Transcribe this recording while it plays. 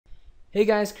Hey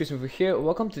guys, Chris over here.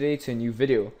 Welcome today to a new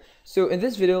video. So in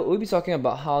this video, we'll be talking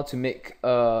about how to make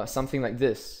something like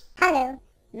this. Hello,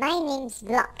 my name's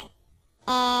Block,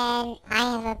 and I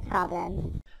have a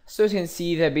problem. So as you can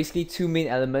see, there are basically two main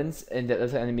elements in that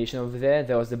little animation over there.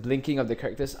 There was the blinking of the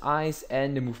character's eyes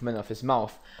and the movement of his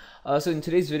mouth. So in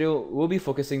today's video, we'll be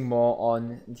focusing more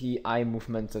on the eye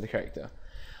movements of the character.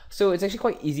 So it's actually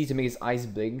quite easy to make his eyes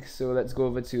blink. So let's go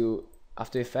over to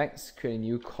After Effects, create a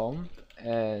new comp,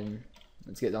 and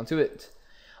let's get down to it.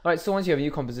 Alright, so once you have a new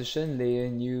composition, layer,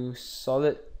 new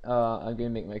solid, I'm going to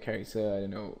make my character, I don't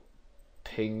know,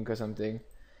 pink or something.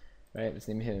 Right, let's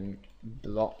name him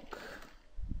Block.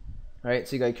 Alright,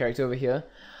 so you got a character over here.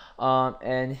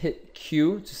 And hit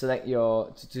Q to select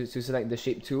your to select the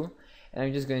shape tool. And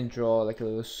I'm just going to draw like a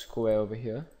little square over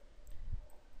here.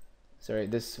 Sorry,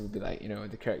 this will be like, you know,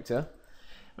 the character.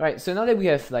 Alright, so now that we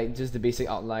have like just the basic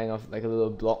outline of like a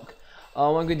little block, what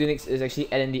I'm going to do next is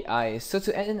actually add in the eyes. So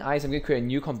to add in eyes, I'm going to create a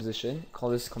new composition, call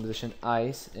this composition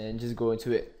eyes, and just go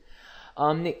into it.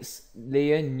 Next,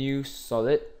 layer, new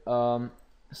solid. So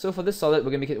for this solid,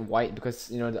 we're going to make it white because,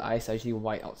 you know, the eyes are actually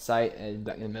white outside and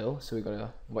black in the middle. So we got a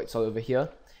white solid over here.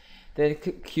 Then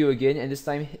click Q again, and this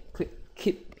time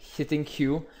keep hitting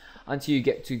Q until you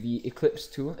get to the ellipse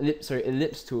tool,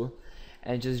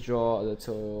 and just draw a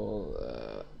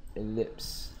little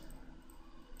ellipse.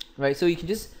 Right, so you can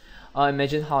just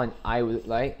imagine how an eye would look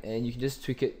like, and you can just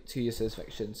tweak it to your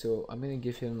satisfaction. So I'm gonna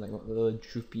give him like a little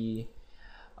droopy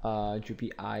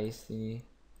eyes thingy.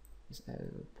 Just add a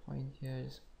little point here,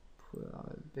 just pull it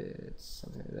out a bit,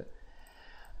 something like that.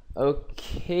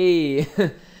 Okay,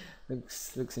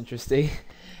 looks interesting.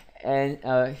 And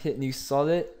hit new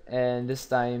solid, and this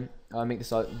time make the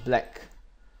solid black.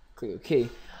 Click OK.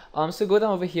 So go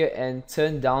down over here and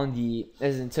turn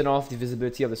off the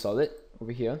visibility of the solid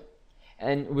over here.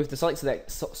 And with the solid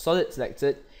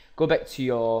selected, go back to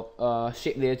your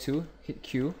shape layer tool, hit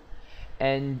Q,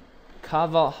 and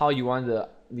carve out how you want the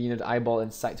eyeball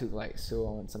inside to look like. So I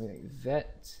want something like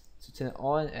that. So turn it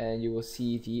on, and you will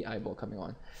see the eyeball coming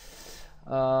on.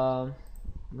 I'm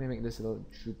gonna make this a little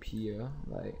droopier,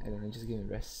 like I don't know, just give it a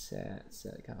rest set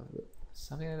kind of look,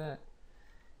 something like that.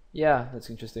 Yeah,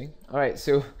 that's interesting. Alright,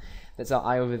 so that's our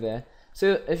eye over there.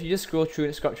 So if you just scrub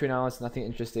through now, it's nothing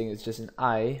interesting, it's just an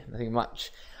eye, nothing much.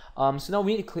 So now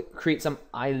we need to create some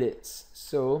eyelids.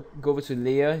 So go over to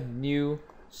layer, new,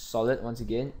 solid once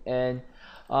again, and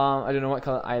I don't know what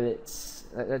color eyelids.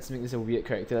 Let's make this a weird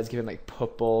character. Let's give him like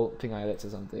purple, pink eyelids or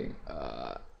something.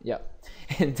 Yeah,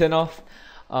 and turn off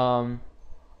the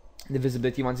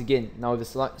visibility once again. Now with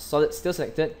the solid still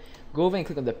selected, go over and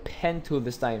click on the pen tool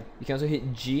this time. You can also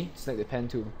hit G to select the pen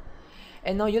tool.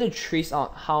 And now you're going to trace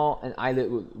out how an eyelid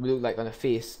would look like on a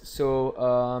face. So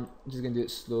I'm just going to do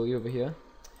it slowly over here.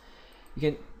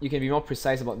 You can be more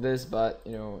precise about this, but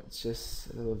you know, it's just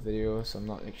a little video, so I'm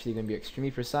not actually going to be extremely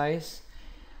precise.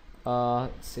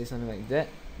 Say something like that.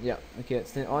 Yeah, okay,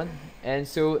 let's turn it on. And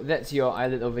so that's your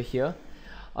eyelid over here.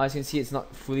 As you can see, it's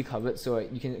not fully covered, so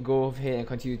you can go over here and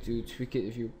continue to tweak it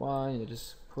if you want. You know,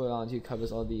 just pull it out until it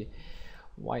covers all the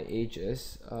white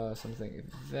edges. Something like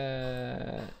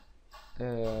that.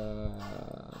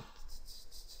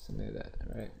 Something like that,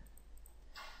 right?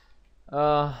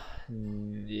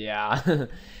 Yeah.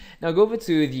 Now go over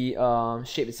to the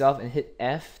shape itself and hit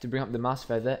F to bring up the mask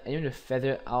feather, and you want to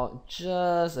feather out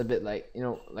just a bit, like, you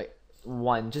know, like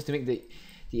one, just to make the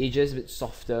edges a bit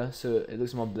softer so it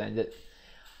looks more blended.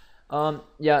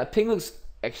 Yeah, pink looks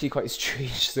actually quite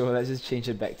strange, so let's just change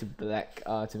it back to black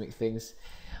to make things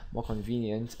more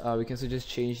convenient. We can also just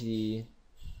change the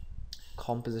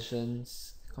composition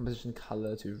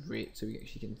color to red so we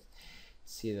actually can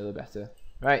see it a little better.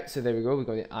 Right, so there we go, we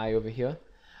got the eye over here.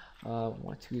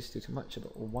 1, 2 is still too much,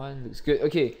 but 1 looks good.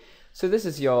 Okay, so this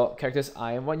is your character's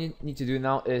eye, and what you need to do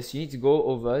now is you need to go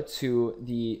over to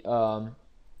the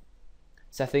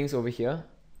settings over here,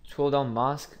 scroll down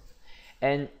mask,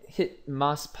 and hit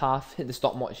mask path, hit the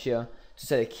stopwatch here to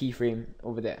set a keyframe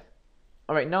over there.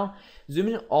 Alright, now zoom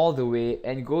in all the way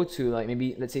and go to like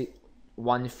maybe, let's say,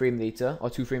 1 frame later or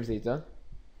 2 frames later.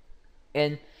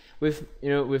 And with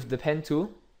the pen tool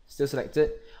still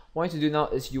selected, what you need to do now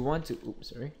is you want to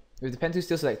with the pen tool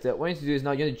still selected, what you need to do is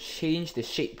now you want to change the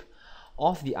shape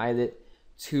of the eyelid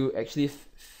to actually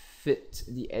fit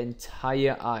the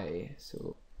entire eye.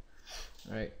 So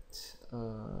alright,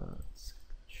 let's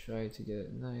try to get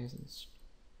it nice and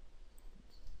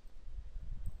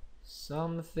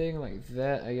something like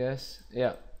that, I guess.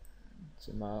 Yeah,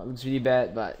 so it looks really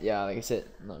bad, but yeah, like I said,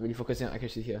 I'm not really focusing on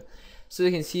accuracy here. So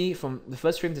you can see from the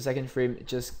first frame to second frame, it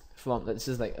just from this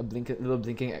is like a little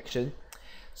blinking action.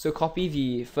 So copy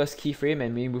the first keyframe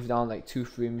and maybe move down like 2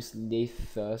 frames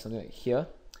later, something like here.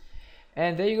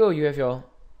 And there you go, you have your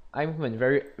eye movement,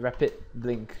 very rapid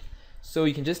blink. So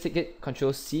you can just take it,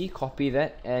 Control C, copy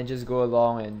that, and just go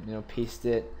along and, you know, paste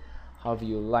it however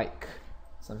you like.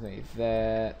 Something like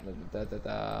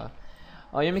that.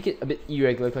 You make it a bit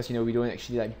irregular because, you know, we don't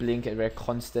actually like blink at very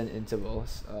constant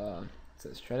intervals. So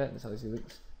let's try that. That's how this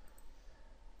looks.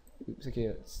 Oops. Okay,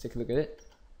 let's take a look at it.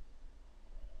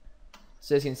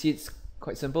 So as you can see, it's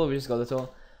quite simple. We just got a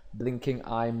little blinking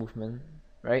eye movement,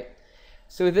 right?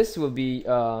 So this will be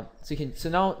now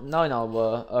in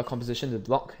our composition, the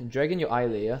block, drag in your eye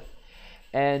layer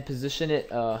and position it.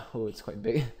 Oh, it's quite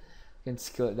big. You can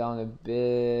scale it down a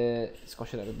bit,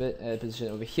 squash it up a bit, and position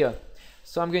it over here.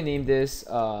 So I'm going to name this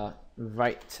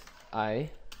right eye.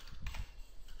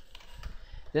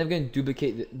 Then I'm going to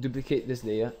duplicate this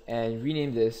layer and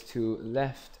rename this to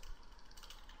left.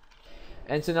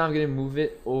 And so now I'm going to move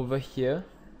it over here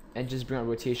and just bring out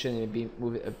rotation and maybe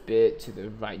move it a bit to the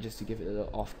right just to give it a little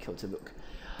off-kilter look.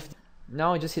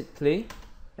 Now I just hit play,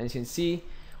 and as you can see,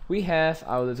 we have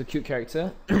our little cute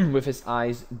character with his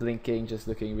eyes blinking, just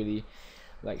looking really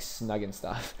like snug and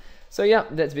stuff. So yeah,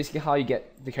 that's basically how you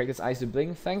get the character's eyes to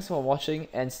blink. Thanks for watching,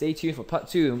 and stay tuned for part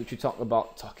 2 in which we talk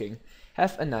about talking.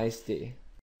 Have a nice day.